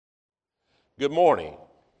Good morning.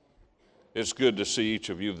 It's good to see each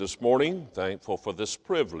of you this morning. Thankful for this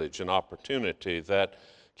privilege and opportunity that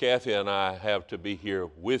Kathy and I have to be here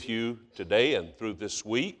with you today and through this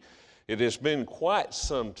week. It has been quite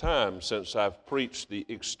some time since I've preached the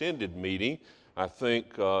extended meeting. I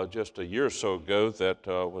think just a year or so ago that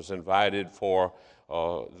was invited for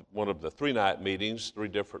one of the three-night meetings, three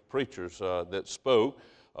different preachers that spoke.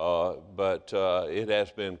 But it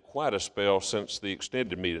has been quite a spell since the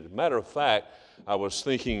extended meeting. As a matter of fact, I was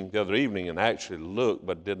thinking the other evening and actually looked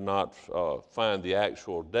but did not find the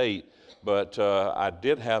actual date. But I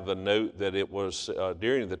did have a note that it was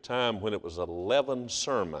during the time when it was 11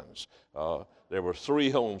 sermons. There were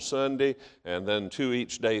 3 on Sunday and then 2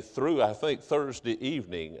 each day through, I think, Thursday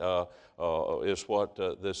evening is what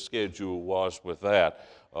the schedule was with that.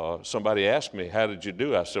 Somebody asked me, how did you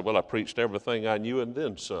do? I said, well, I preached everything I knew and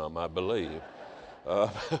then some, I believe.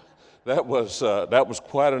 That was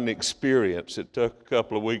quite an experience. It took a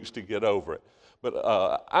couple of weeks to get over it.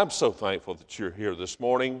 But I'm so thankful that you're here this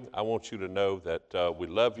morning. I want you to know that we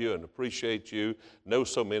love you and appreciate you. Know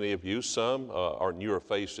so many of you. Some are newer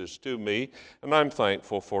faces to me, and I'm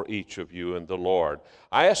thankful for each of you in the Lord.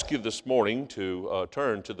 I ask you this morning to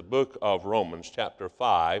turn to the book of Romans, chapter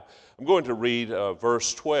 5. I'm going to read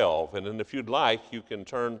verse 12, and then if you'd like, you can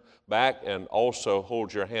turn back and also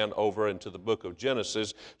hold your hand over into the book of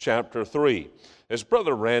Genesis, chapter 3. As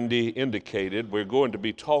Brother Randy indicated, we're going to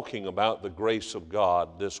be talking about the grace of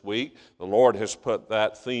God this week. The Lord has put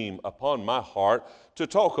that theme upon my heart to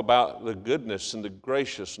talk about the goodness and the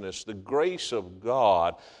graciousness, the grace of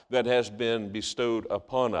God that has been bestowed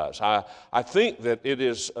upon us. I think that it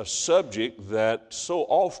is a subject that so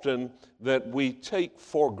often that we take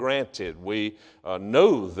for granted. We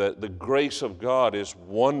know that the grace of God is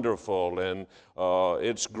wonderful and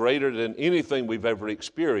it's greater than anything we've ever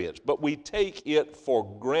experienced, but we take it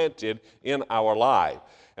for granted in our life.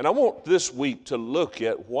 And I want this week to look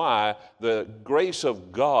at why the grace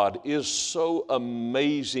of God is so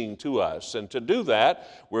amazing to us. And to do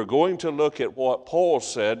that, we're going to look at what Paul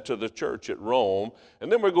said to the church at Rome,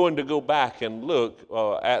 and then we're going to go back and look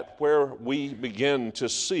at where we begin to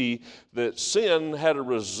see that sin had a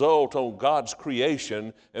result on God's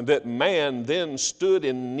creation and that man then stood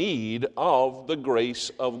in need of the grace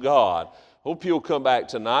of God. Hope you'll come back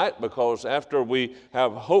tonight, because after we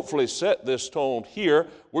have hopefully set this tone here,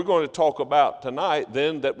 we're going to talk about tonight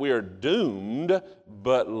then that we are doomed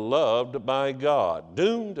but loved by God.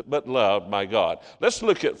 Doomed but loved by God. Let's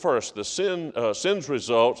look at first the sin's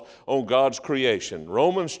results on God's creation.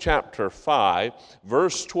 Romans chapter 5,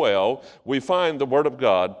 verse 12, we find the Word of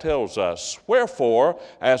God tells us, "Wherefore,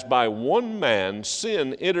 as by one man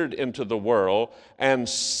sin entered into the world,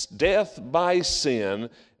 and death by sin,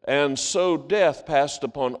 and so death passed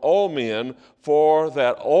upon all men, for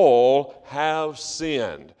that all have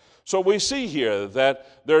sinned." So we see here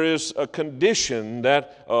that there is a condition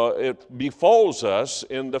that it befalls us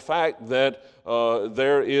in the fact that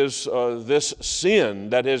there is this sin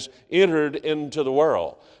that has entered into the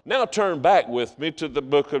world. Now turn back with me to the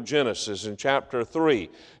book of Genesis in chapter 3,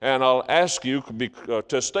 and I'll ask you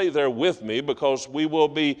to stay there with me, because we will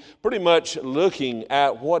be pretty much looking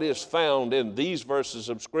at what is found in these verses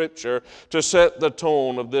of Scripture to set the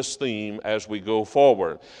tone of this theme as we go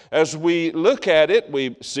forward. As we look at it,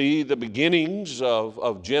 we see the beginnings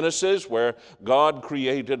of Genesis, where God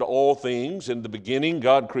created all things. In the beginning,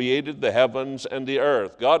 God created the heavens and the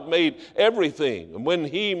earth. God made everything. And when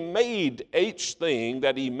He made each thing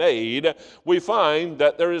that He made, we find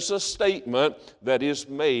that there is a statement that is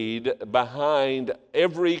made behind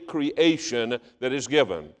every creation that is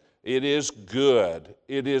given. It is good.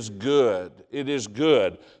 It is good. It is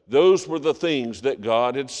good. Those were the things that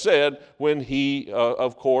God had said when He,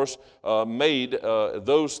 of course, made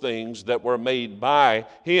those things that were made by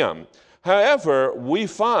Him. However, we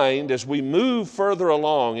find as we move further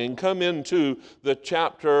along and come into the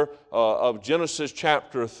chapter of Genesis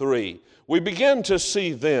chapter 3, we begin to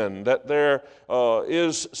see then that there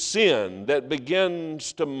is sin that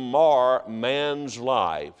begins to mar man's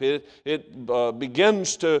life. It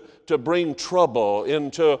begins to bring trouble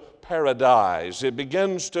into paradise. It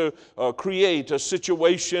begins to create a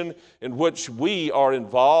situation in which we are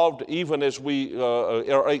involved, even as we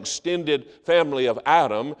are extended family of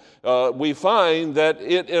Adam. We find that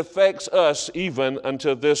it affects us even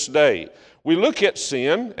unto this day. We look at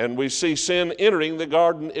sin, and we see sin entering the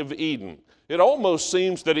Garden of Eden. It almost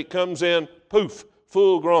seems that it comes in, poof,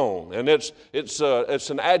 full grown, and it's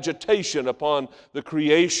an agitation upon the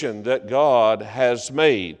creation that God has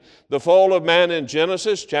made. The fall of man in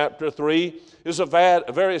Genesis chapter 3 is a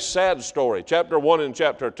very sad story. Chapter 1 and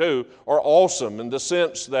chapter 2 are awesome in the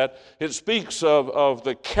sense that it speaks of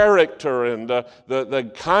the character and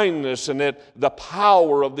the kindness and the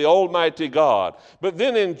power of the Almighty God. But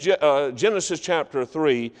then in Genesis chapter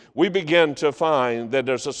 3, we begin to find that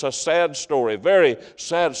there's a sad story, very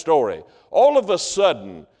sad story. All of a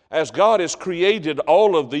sudden, as God has created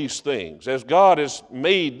all of these things, as God has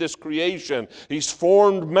made this creation, He's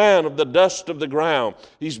formed man of the dust of the ground.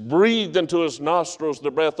 He's breathed into his nostrils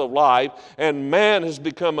the breath of life, and man has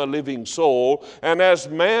become a living soul. And as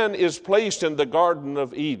man is placed in the Garden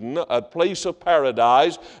of Eden, a place of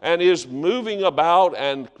paradise, and is moving about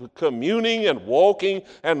and communing and walking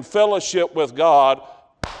and fellowship with God,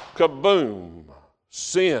 kaboom,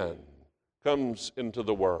 sin comes into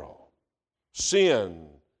the world. Sin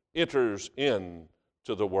enters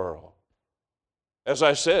into the world. As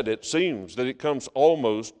I said, it seems that it comes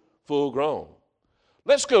almost full grown.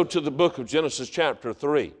 Let's go to the book of Genesis chapter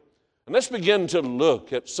 3, and let's begin to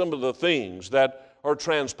look at some of the things that are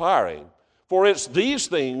transpiring. For it's these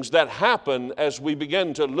things that happen as we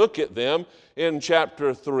begin to look at them in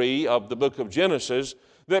chapter 3 of the book of Genesis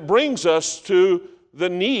that brings us to the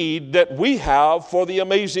need that we have for the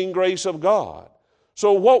amazing grace of God.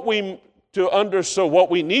 So what we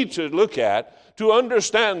need to look at to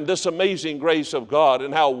understand this amazing grace of God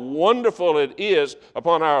and how wonderful it is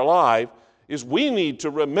upon our life is we need to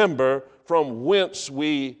remember from whence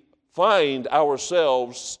we find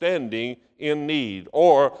ourselves standing in need,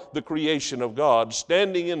 or the creation of God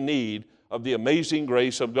standing in need of the amazing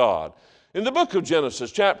grace of God. In the book of Genesis,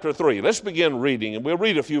 chapter 3, let's begin reading, and we'll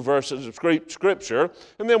read a few verses of Scripture,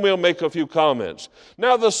 and then we'll make a few comments.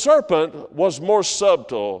 Now the serpent was more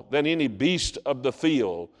subtle than any beast of the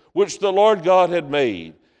field, which the Lord God had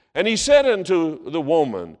made. And he said unto the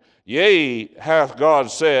woman, Yea, hath God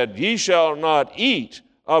said, Ye shall not eat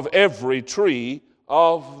of every tree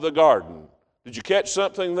of the garden. Did you catch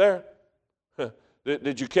something there?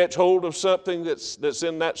 Did you catch hold of something that's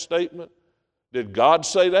in that statement? Did God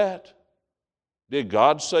say that? Did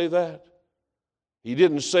God say that? He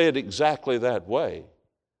didn't say it exactly that way.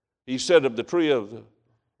 He said of the tree of the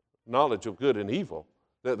knowledge of good and evil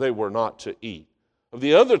that they were not to eat. Of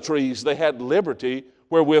the other trees they had liberty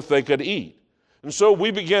wherewith they could eat. And so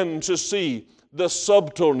we begin to see the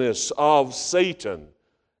subtleness of Satan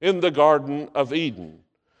in the Garden of Eden.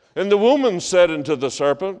 And the woman said unto the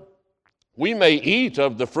serpent, We may eat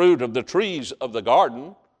of the fruit of the trees of the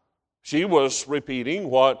garden. She was repeating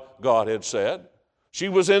what God had said. She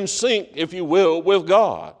was in sync, if you will, with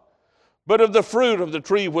God. But of the fruit of the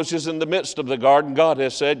tree which is in the midst of the garden, God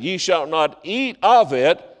has said, Ye shall not eat of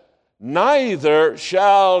it, neither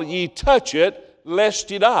shall ye touch it, lest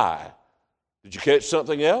ye die. Did you catch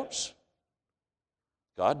something else?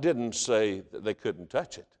 God didn't say that they couldn't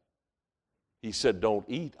touch it. He said, don't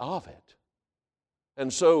eat of it.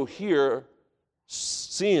 And so here,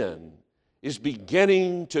 sin is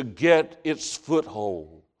beginning to get its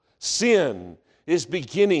foothold. Sin is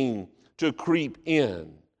beginning to creep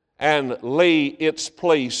in and lay its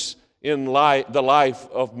place in the life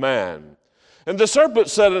of man. And the serpent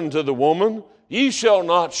said unto the woman, Ye shall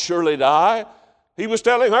not surely die. He was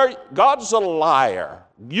telling her, God's a liar.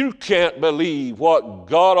 You can't believe what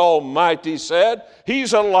God Almighty said.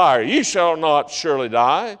 He's a liar. Ye shall not surely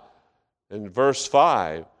die. In verse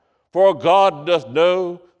 5, For God doth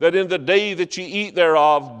know that in the day that ye eat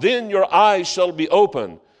thereof, then your eyes shall be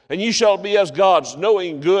opened, and ye shall be as gods,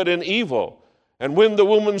 knowing good and evil. And when the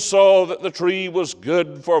woman saw that the tree was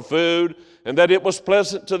good for food, and that it was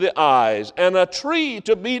pleasant to the eyes, and a tree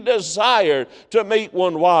to be desired to make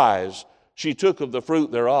one wise, she took of the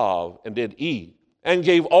fruit thereof, and did eat, and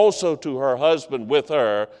gave also to her husband with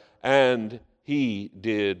her, and he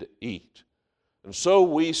did eat. And so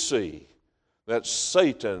we see that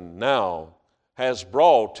Satan now has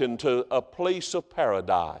brought into a place of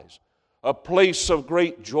paradise, a place of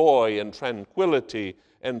great joy and tranquility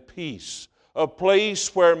and peace, a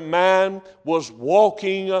place where man was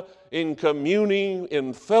walking in communing,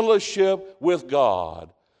 in fellowship with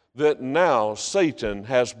God, that now Satan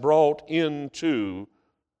has brought into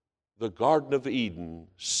the Garden of Eden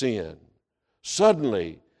sin.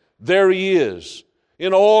 Suddenly, there he is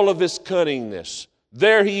in all of his cunningness.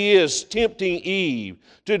 There he is tempting Eve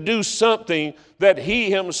to do something that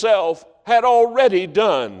he himself had already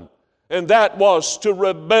done, and that was to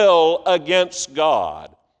rebel against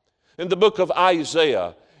God. In the book of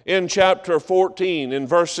Isaiah, in chapter 14, in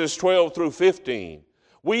verses 12 through 15,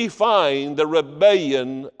 we find the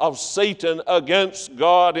rebellion of Satan against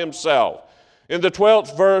God himself. In the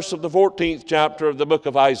 12th verse of the 14th chapter of the book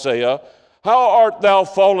of Isaiah, How art thou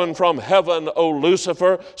fallen from heaven, O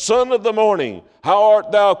Lucifer, son of the morning? How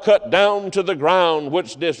art thou cut down to the ground,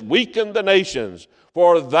 which didst weaken the nations?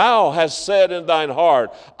 For thou hast said in thine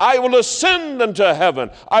heart, I will ascend unto heaven.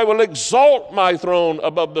 I will exalt my throne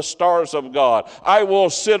above the stars of God. I will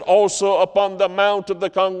sit also upon the mount of the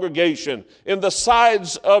congregation in the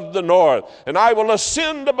sides of the north. And I will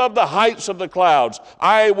ascend above the heights of the clouds.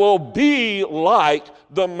 I will be like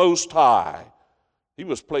the Most High. He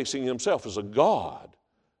was placing himself as a God.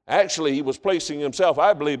 Actually, he was placing himself,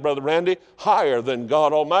 I believe, Brother Randy, higher than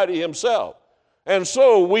God Almighty himself. And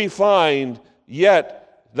so we find,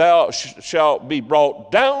 yet thou shalt be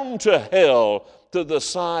brought down to hell, to the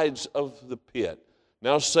sides of the pit.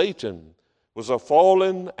 Now Satan was a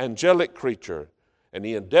fallen angelic creature, and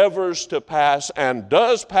he endeavors to pass and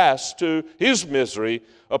does pass to his misery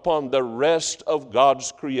upon the rest of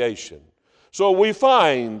God's creation. So we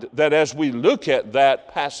find that as we look at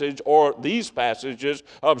that passage or these passages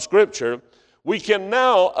of Scripture, we can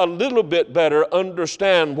now a little bit better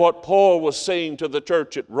understand what Paul was saying to the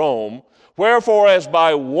church at Rome. Wherefore, as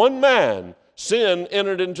by one man sin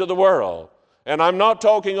entered into the world. And I'm not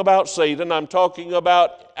talking about Satan, I'm talking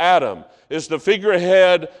about Adam. Is the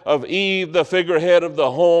figurehead of Eve, the figurehead of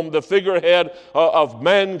the home, the figurehead of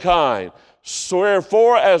mankind. So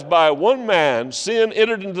wherefore, as by one man sin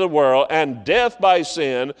entered into the world, and death by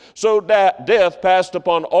sin, so that death passed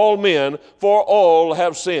upon all men, for all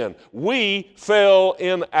have sinned. We fell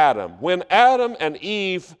in Adam. When Adam and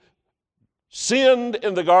Eve sinned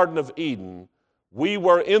in the Garden of Eden, we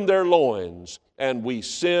were in their loins, and we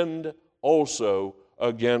sinned also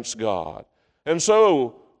against God. And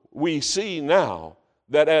so we see now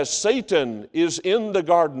that as Satan is in the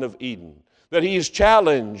Garden of Eden, that he is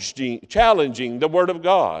challenging the Word of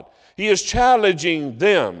God. He is challenging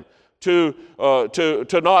them to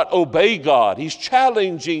not obey God. He's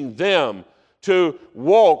challenging them to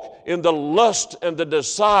walk in the lust and the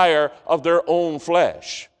desire of their own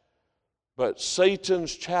flesh. But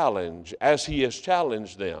Satan's challenge, as he has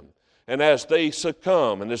challenged them, and as they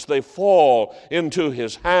succumb and as they fall into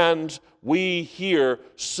his hands, we here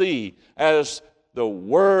see as the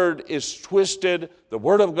Word is twisted, the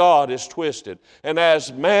Word of God is twisted. And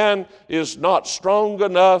as man is not strong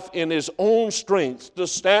enough in his own strength to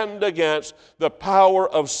stand against the power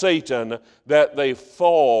of Satan, that they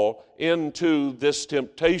fall into this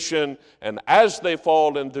temptation. And as they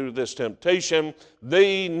fall into this temptation,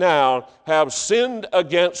 they now have sinned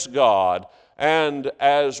against God. And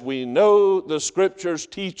as we know, the Scriptures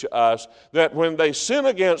teach us that when they sin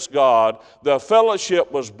against God, the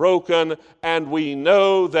fellowship was broken, and we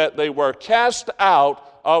know that they were cast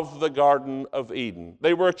out of the Garden of Eden.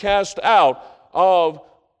 They were cast out of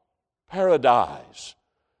paradise.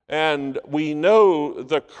 And we know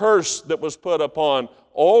the curse that was put upon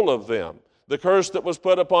all of them. The curse that was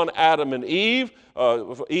put upon Adam and Eve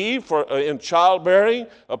in childbearing,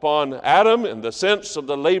 upon Adam in the sense of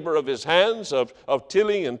the labor of his hands, of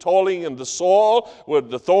tilling and toiling in the soil with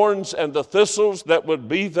the thorns and the thistles that would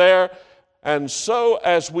be there. And so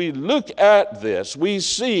as we look at this, we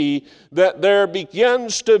see that there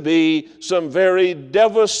begins to be some very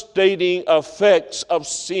devastating effects of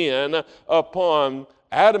sin upon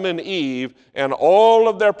Adam and Eve and all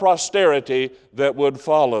of their posterity that would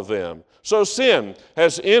follow them. So sin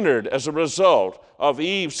has entered as a result of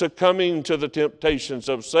Eve succumbing to the temptations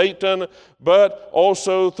of Satan, but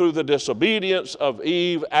also through the disobedience of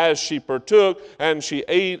Eve as she partook and she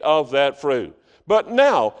ate of that fruit. But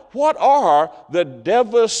now, what are the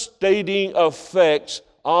devastating effects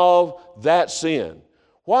of that sin?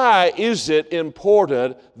 Why is it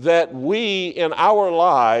important that we in our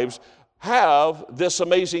lives have this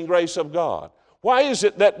amazing grace of God? Why is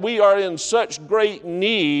it that we are in such great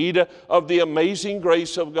need of the amazing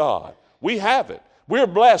grace of God? We have it. We're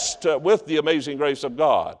blessed with the amazing grace of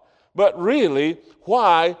God. But really,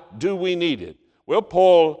 why do we need it? Well,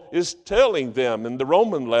 Paul is telling them in the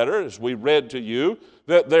Roman letter, as we read to you,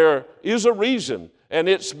 that there is a reason, and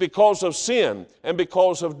it's because of sin and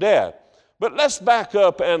because of death. But let's back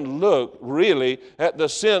up and look really at the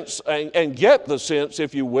sense and get the sense,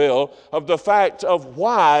 if you will, of the fact of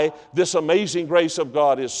why this amazing grace of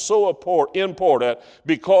God is so important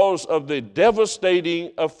because of the devastating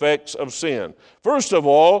effects of sin. First of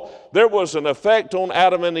all, there was an effect on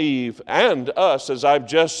Adam and Eve and us, as I've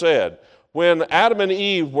just said. When Adam and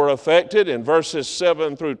Eve were affected in verses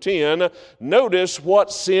 7 through 10, notice what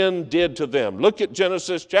sin did to them. Look at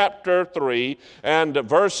Genesis chapter 3 and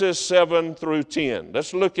verses 7 through 10.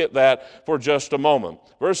 Let's look at that for just a moment.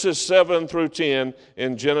 Verses 7 through 10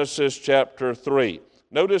 in Genesis chapter 3.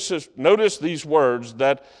 Notice these words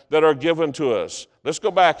that are given to us. Let's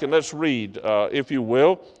go back and let's read, if you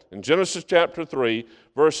will, in Genesis chapter 3,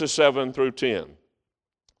 verses 7 through 10.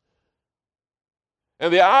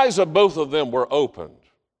 And the eyes of both of them were opened,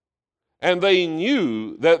 and they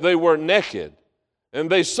knew that they were naked, and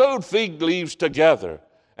they sewed fig leaves together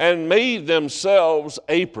and made themselves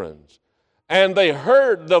aprons. And they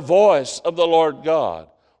heard the voice of the Lord God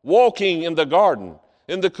walking in the garden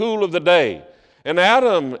in the cool of the day. And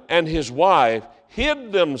Adam and his wife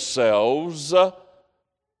hid themselves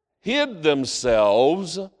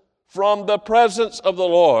from the presence of the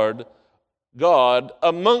Lord God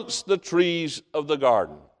amongst the trees of the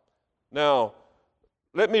garden. Now,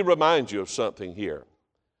 let me remind you of something here.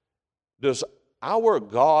 Does our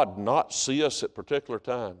God not see us at particular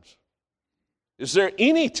times? Is there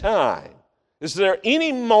any time, is there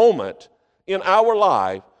any moment in our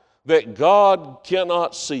life that God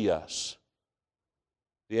cannot see us?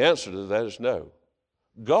 The answer to that is no.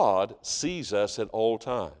 God sees us at all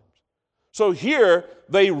times. So here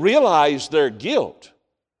they realize their guilt.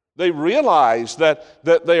 They realize that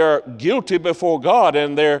they are guilty before God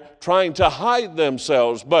and they're trying to hide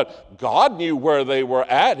themselves. But God knew where they were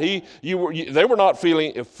at. They were not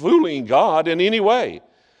fooling God in any way.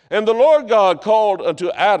 And the Lord God called unto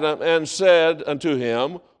Adam and said unto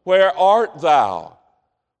him, Where art thou?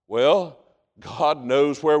 Well, God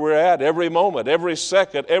knows where we're at every moment, every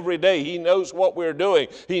second, every day. He knows what we're doing.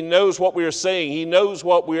 He knows what we're saying. He knows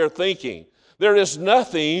what we're thinking. There is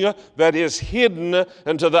nothing that is hidden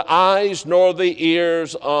unto the eyes nor the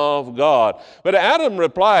ears of God. But Adam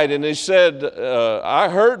replied and he said, I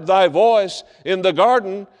heard thy voice in the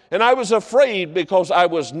garden, and I was afraid because I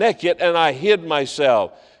was naked and I hid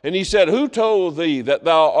myself. And he said, Who told thee that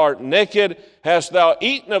thou art naked? Hast thou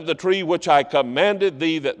eaten of the tree which I commanded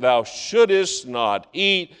thee that thou shouldest not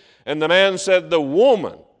eat? And the man said, The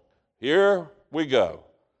woman. Here we go.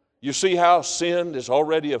 You see how sin is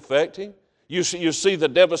already affecting? You see the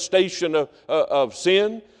devastation of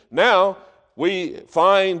sin? Now we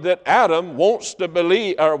find that Adam wants to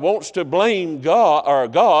blame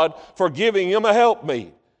God for giving him a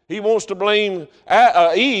helpmeet. He wants to blame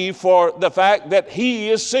Eve for the fact that he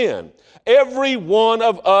is sin. Every one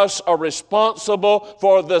of us are responsible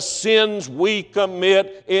for the sins we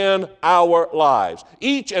commit in our lives.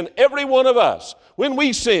 Each and every one of us, when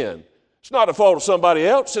we sin, it's not the fault of somebody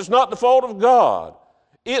else. It's not the fault of God.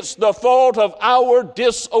 It's the fault of our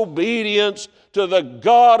disobedience to the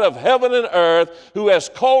God of heaven and earth, who has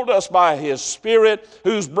called us by His Spirit,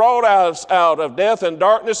 who's brought us out of death and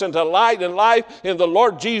darkness into light and life in the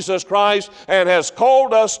Lord Jesus Christ, and has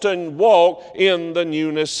called us to walk in the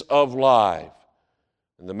newness of life.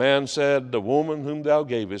 And the man said, The woman whom thou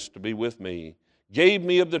gavest to be with me gave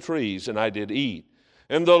me of the trees, and I did eat.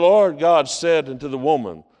 And the Lord God said unto the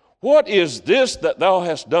woman, What is this that thou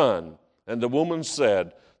hast done? And the woman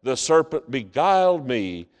said, The serpent beguiled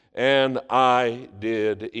me, and I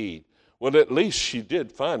did eat. Well, at least she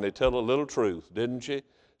did finally tell a little truth, didn't she?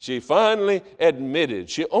 She finally admitted,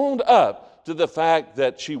 she owned up to the fact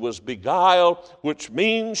that she was beguiled, which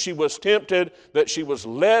means she was tempted, that she was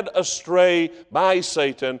led astray by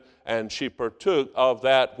Satan, and she partook of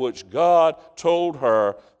that which God told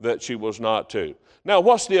her that she was not to. Now,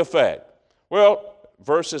 what's the effect? Well,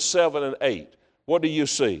 verses 7 and 8, what do you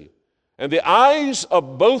see? And the eyes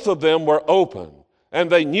of both of them were opened, and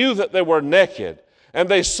they knew that they were naked, and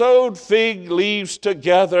they sewed fig leaves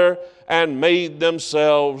together and made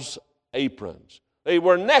themselves aprons. They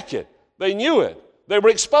were naked. They knew it. They were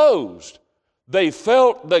exposed. They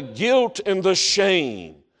felt the guilt and the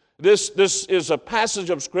shame. This is a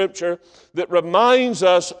passage of Scripture that reminds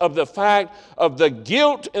us of the fact of the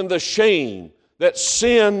guilt and the shame that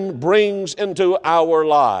sin brings into our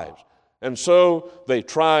lives. And so they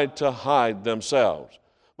tried to hide themselves.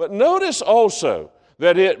 But notice also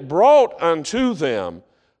that it brought unto them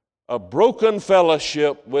a broken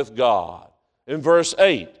fellowship with God. In verse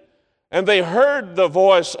 8, and they heard the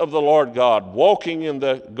voice of the Lord God walking in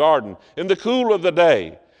the garden in the cool of the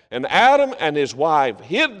day. And Adam and his wife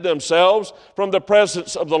hid themselves from the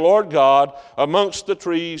presence of the Lord God amongst the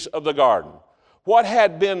trees of the garden. What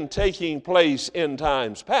had been taking place in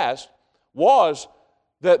times past was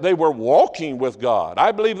that they were walking with God.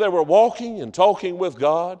 I believe they were walking and talking with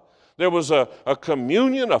God. There was a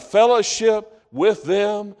communion, a fellowship with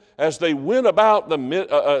them as they went about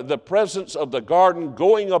the presence of the garden,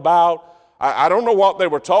 going about. I don't know what they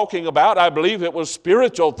were talking about. I believe it was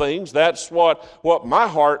spiritual things. That's what my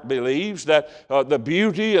heart believes, that the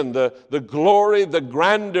beauty and the glory, the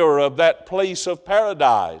grandeur of that place of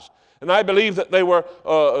paradise. And I believe that they were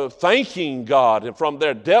thanking God from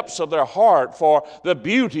their depths of their heart for the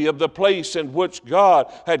beauty of the place in which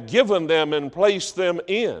God had given them and placed them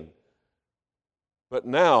in. But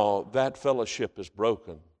now that fellowship is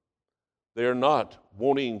broken. They're not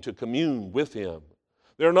wanting to commune with Him.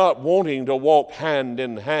 They're not wanting to walk hand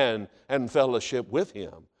in hand and fellowship with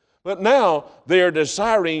Him. But now they are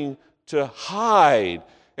desiring to hide.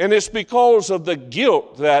 And it's because of the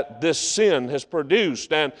guilt that this sin has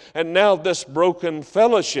produced and now this broken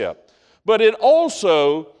fellowship. But it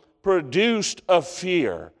also produced a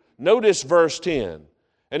fear. Notice verse 10.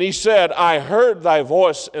 And he said, I heard thy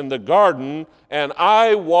voice in the garden, and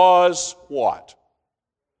I was what?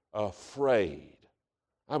 Afraid.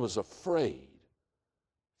 I was afraid.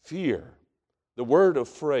 Fear. The word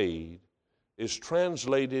afraid is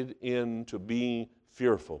translated into being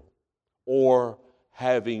fearful or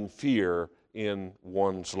having fear in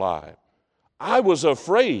one's life. I was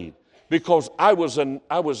afraid because I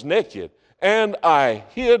was naked and I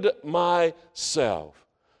hid myself.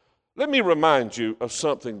 Let me remind you of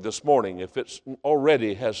something this morning, if it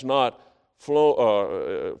already has not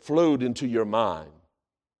flowed into your mind.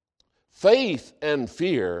 Faith and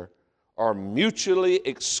fear are mutually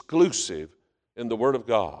exclusive in the Word of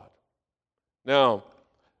God. Now,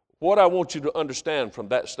 what I want you to understand from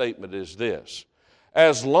that statement is this.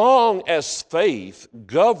 As long as faith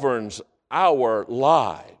governs our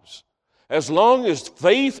lives, as long as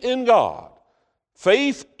faith in God,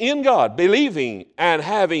 believing and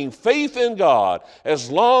having faith in God,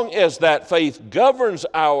 as long as that faith governs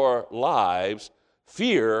our lives,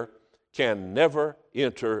 fear can never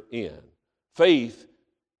enter in. Fear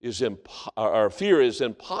is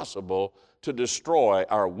impossible to destroy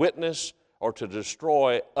our witness or to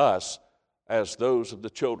destroy us as those of the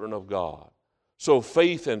children of God. So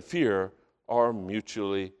faith and fear are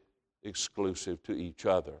mutually exclusive to each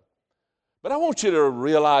other. But I want you to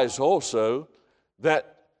realize also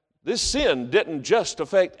that this sin didn't just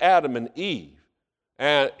affect Adam and Eve,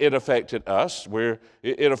 and it affected us,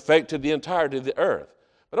 it affected the entirety of the earth.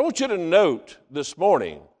 But I want you to note this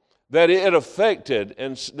morning that it affected,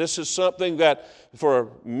 and this is something that for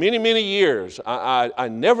many, many years, I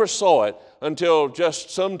never saw it until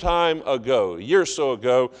just some time ago, a year or so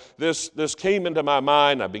ago, this came into my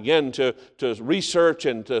mind. I began to research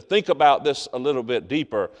and to think about this a little bit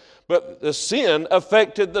deeper. But the sin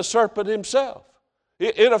affected the serpent himself.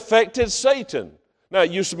 It affected Satan. Now,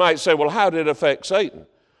 you might say, well, how did it affect Satan?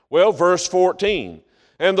 Well, verse 14,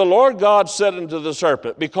 and the Lord God said unto the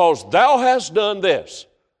serpent, because thou hast done this.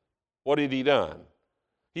 What had he done?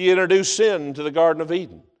 He introduced sin into the Garden of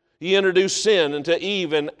Eden. He introduced sin into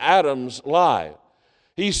Eve and Adam's life.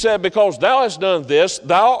 He said, because thou hast done this,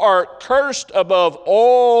 thou art cursed above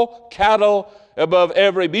all cattle, above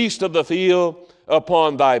every beast of the field.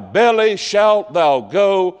 Upon thy belly shalt thou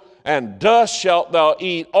go, and dust shalt thou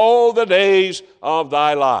eat all the days of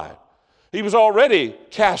thy life. He was already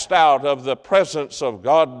cast out of the presence of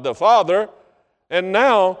God the Father, and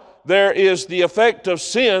now there is the effect of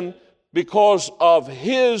sin because of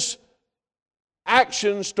his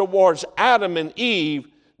actions towards Adam and Eve.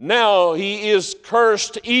 Now he is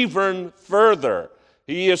cursed even further.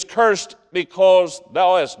 He is cursed because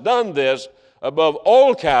thou hast done this above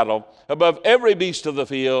all cattle, above every beast of the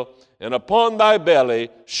field, and upon thy belly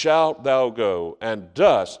shalt thou go, and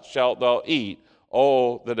dust shalt thou eat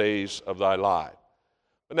all the days of thy life.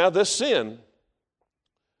 But now this sin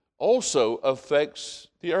also affects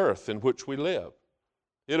the earth in which we live.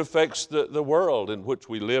 It affects the world in which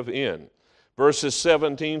we live in. Verses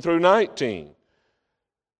 17 through 19.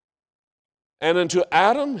 And unto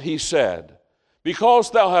Adam he said,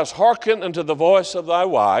 because thou hast hearkened unto the voice of thy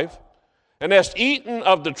wife, and hast eaten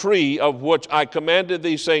of the tree of which I commanded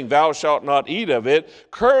thee, saying, thou shalt not eat of it,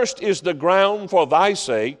 cursed is the ground for thy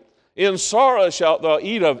sake, in sorrow shalt thou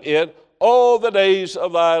eat of it all the days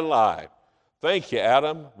of thy life. Thank you,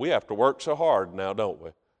 Adam. We have to work so hard now, don't we?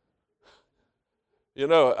 You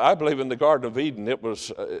know, I believe in the Garden of Eden, it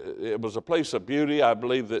was a place of beauty. I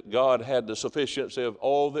believe that God had the sufficiency of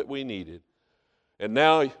all that we needed. And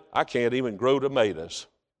now I can't even grow tomatoes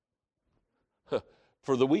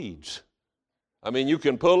for the weeds. I mean, you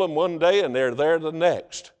can pull them one day and they're there the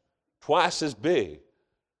next, twice as big.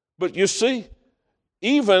 But you see,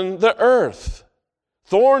 even the earth,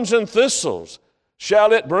 thorns and thistles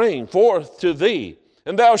shall it bring forth to thee,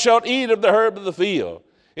 and thou shalt eat of the herb of the field.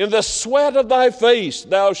 In the sweat of thy face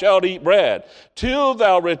thou shalt eat bread, till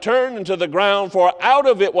thou return into the ground, for out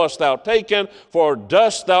of it wast thou taken, for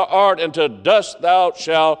dust thou art, and to dust thou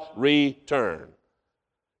shalt return.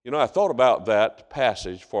 You know, I thought about that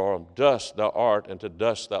passage, for dust thou art, and to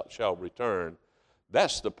dust thou shalt return.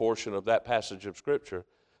 That's the portion of that passage of Scripture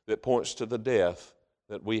that points to the death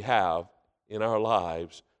that we have in our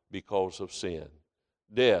lives because of sin.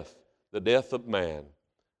 Death, the death of man.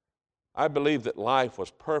 I believe that life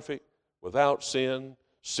was perfect without sin.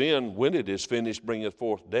 Sin, when it is finished, bringeth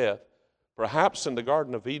forth death. Perhaps in the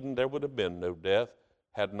Garden of Eden there would have been no death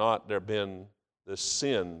had not there been the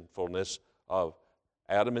sinfulness of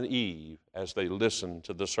Adam and Eve as they listened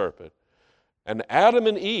to the serpent. And Adam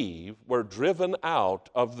and Eve were driven out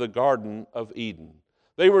of the Garden of Eden.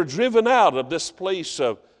 They were driven out of this place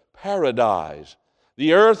of paradise.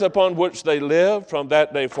 The earth upon which they lived from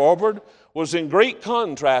that day forward was in great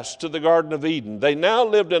contrast to the Garden of Eden. They now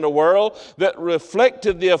lived in a world that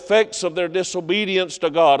reflected the effects of their disobedience to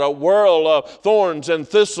God, a world of thorns and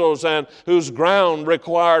thistles and whose ground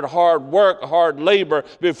required hard work, hard labor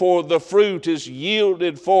before the fruit is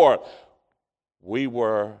yielded forth. We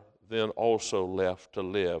were then also left to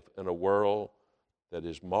live in a world that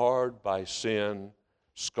is marred by sin,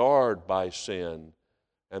 scarred by sin,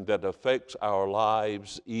 and that affects our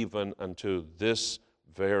lives even unto this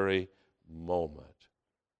very moment.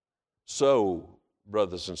 So,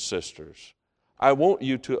 brothers and sisters, I want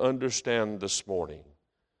you to understand this morning,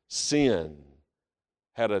 sin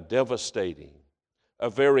had a devastating, a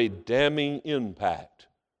very damning impact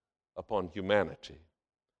upon humanity,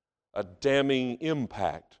 a damning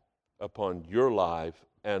impact upon your life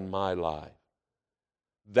and my life.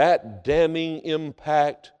 That damning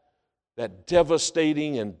impact, that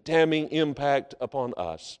devastating and damning impact upon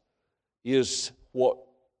us is what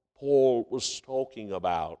Paul was talking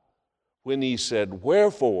about when he said,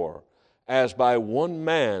 "Wherefore, as by one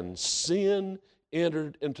man sin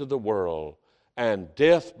entered into the world, and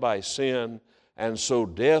death by sin, and so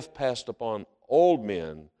death passed upon all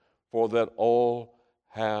men, for that all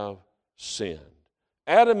have sinned."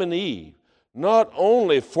 Adam and Eve not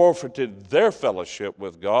only forfeited their fellowship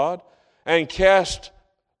with God and cast,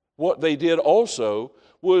 what they did also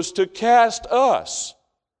was to cast us.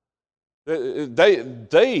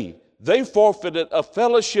 They forfeited a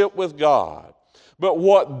fellowship with God. But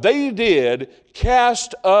what they did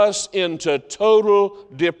cast us into total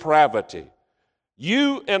depravity.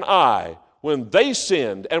 You and I, when they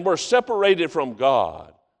sinned and were separated from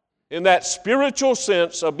God, in that spiritual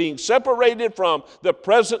sense of being separated from the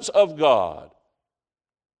presence of God,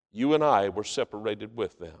 you and I were separated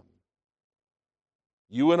with them.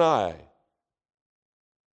 You and I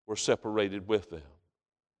were separated with them.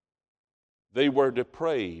 They were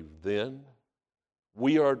depraved then.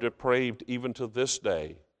 We are depraved even to this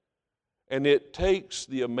day. And it takes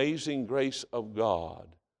the amazing grace of God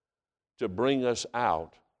to bring us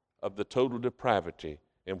out of the total depravity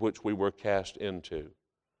in which we were cast into.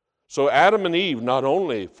 So Adam and Eve not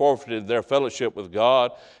only forfeited their fellowship with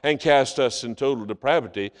God and cast us in total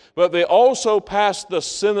depravity, but they also passed the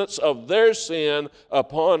sentence of their sin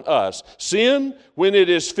upon us. Sin, when it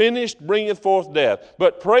is finished, bringeth forth death.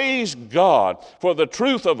 But praise God for the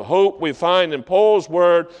truth of hope we find in Paul's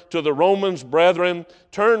word to the Romans brethren.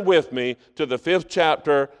 Turn with me to the 5th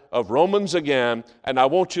chapter of Romans again, and I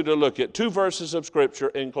want you to look at 2 verses of Scripture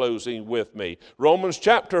in closing with me. Romans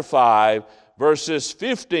chapter 5, verses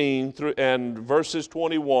 15 through and verses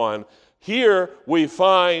 21. Here we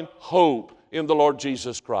find hope in the Lord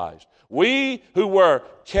Jesus Christ. We who were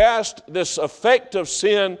cast, this effect of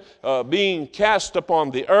sin being cast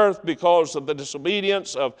upon the earth because of the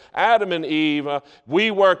disobedience of Adam and Eve,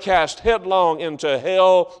 we were cast headlong into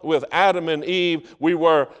hell with Adam and Eve. We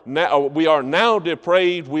are now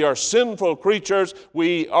depraved. We are sinful creatures.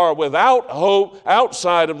 We are without hope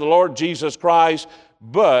outside of the Lord Jesus Christ.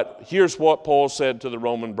 But here's what Paul said to the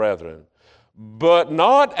Roman brethren. But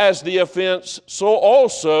not as the offense, so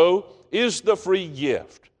also is the free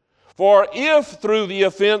gift. For if through the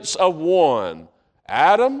offense of one,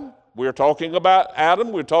 Adam, we're talking about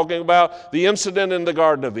Adam, we're talking about the incident in the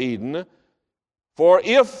Garden of Eden. For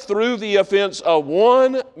if through the offense of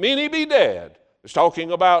one, many be dead. It's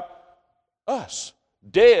talking about us,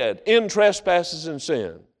 dead in trespasses and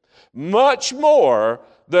sin. Much more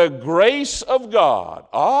the grace of God.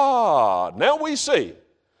 Now we see.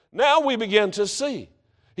 Now we begin to see.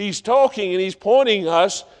 He's talking and he's pointing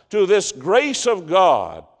us to this grace of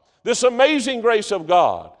God, this amazing grace of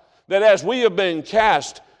God, that as we have been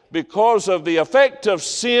cast because of the effect of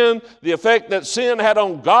sin, the effect that sin had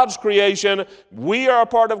on God's creation. We are a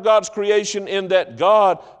part of God's creation in that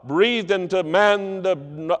God breathed into man the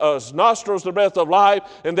nostrils the breath of life,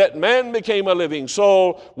 and that man became a living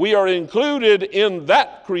soul. We are included in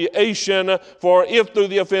that creation, for if through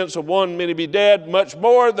the offense of one many be dead, much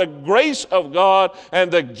more the grace of God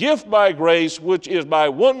and the gift by grace, which is by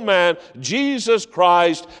one man, Jesus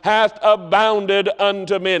Christ, hath abounded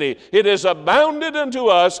unto many. It is abounded unto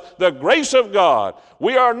us, the grace of God.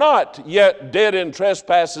 We are not yet dead in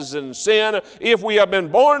trespasses and sin. If we have been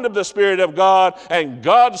born of the Spirit of God and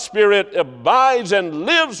God's Spirit abides and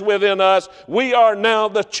lives within us, we are now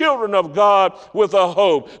the children of God with a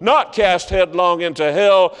hope, not cast headlong into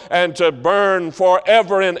hell and to burn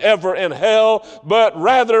forever and ever in hell, but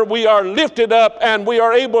rather we are lifted up and we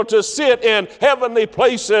are able to sit in heavenly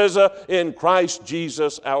places in Christ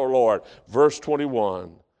Jesus our Lord. Verse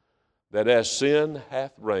 21, that as sin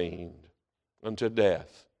hath reigned unto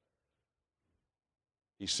death.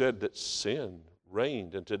 He said that sin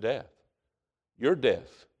reigned unto death. Your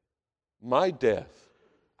death, my death,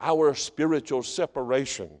 our spiritual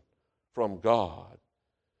separation from God.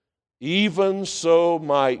 Even so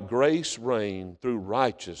might grace reign through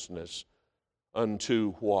righteousness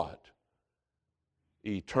unto what?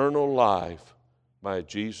 Eternal life by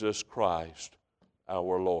Jesus Christ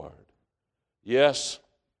our Lord. Yes,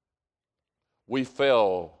 we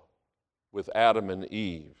fell with Adam and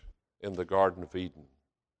Eve in the Garden of Eden.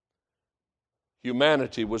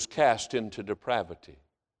 Humanity was cast into depravity.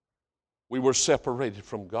 We were separated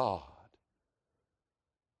from God.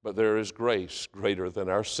 But there is grace greater than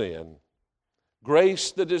our sin.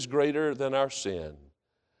 Grace that is greater than our sin.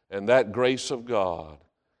 And that grace of God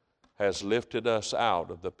has lifted us out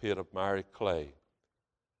of the pit of miry clay.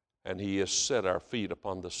 And He has set our feet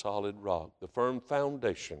upon the solid rock, the firm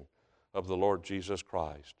foundation of the Lord Jesus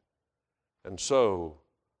Christ. And so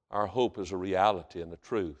our hope is a reality and a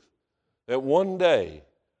truth that one day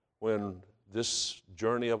when this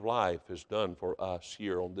journey of life is done for us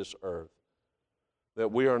here on this earth,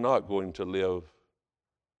 that we are not going to live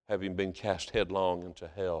having been cast headlong into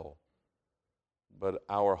hell, but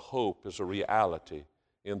our hope is a reality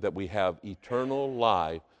in that we have eternal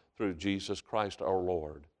life through Jesus Christ our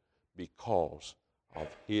Lord because of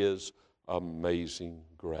His amazing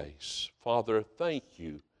grace. Father, thank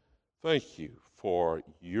you. Thank you for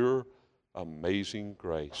your amazing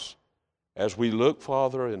grace. As we look,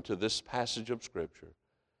 Father, into this passage of Scripture,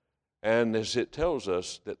 and as it tells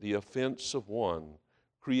us that the offense of one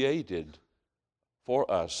created for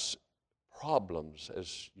us problems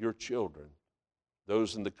as your children,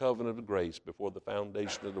 those in the covenant of grace before the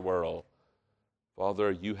foundation of the world, Father,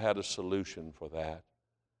 you had a solution for that.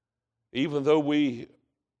 Even though we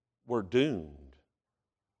were doomed,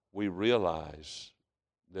 we realize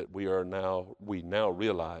that we now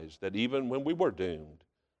realize that even when we were doomed,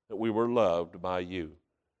 that we were loved by you.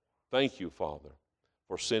 Thank you, Father,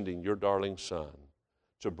 for sending your darling Son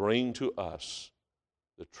to bring to us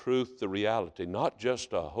the truth, the reality, not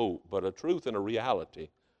just a hope, but a truth and a reality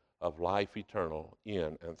of life eternal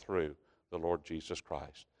in and through the Lord Jesus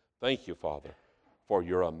Christ. Thank you, Father, for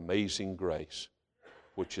your amazing grace,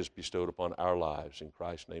 which is bestowed upon our lives. In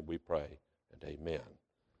Christ's name we pray, and amen.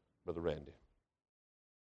 Brother Randy.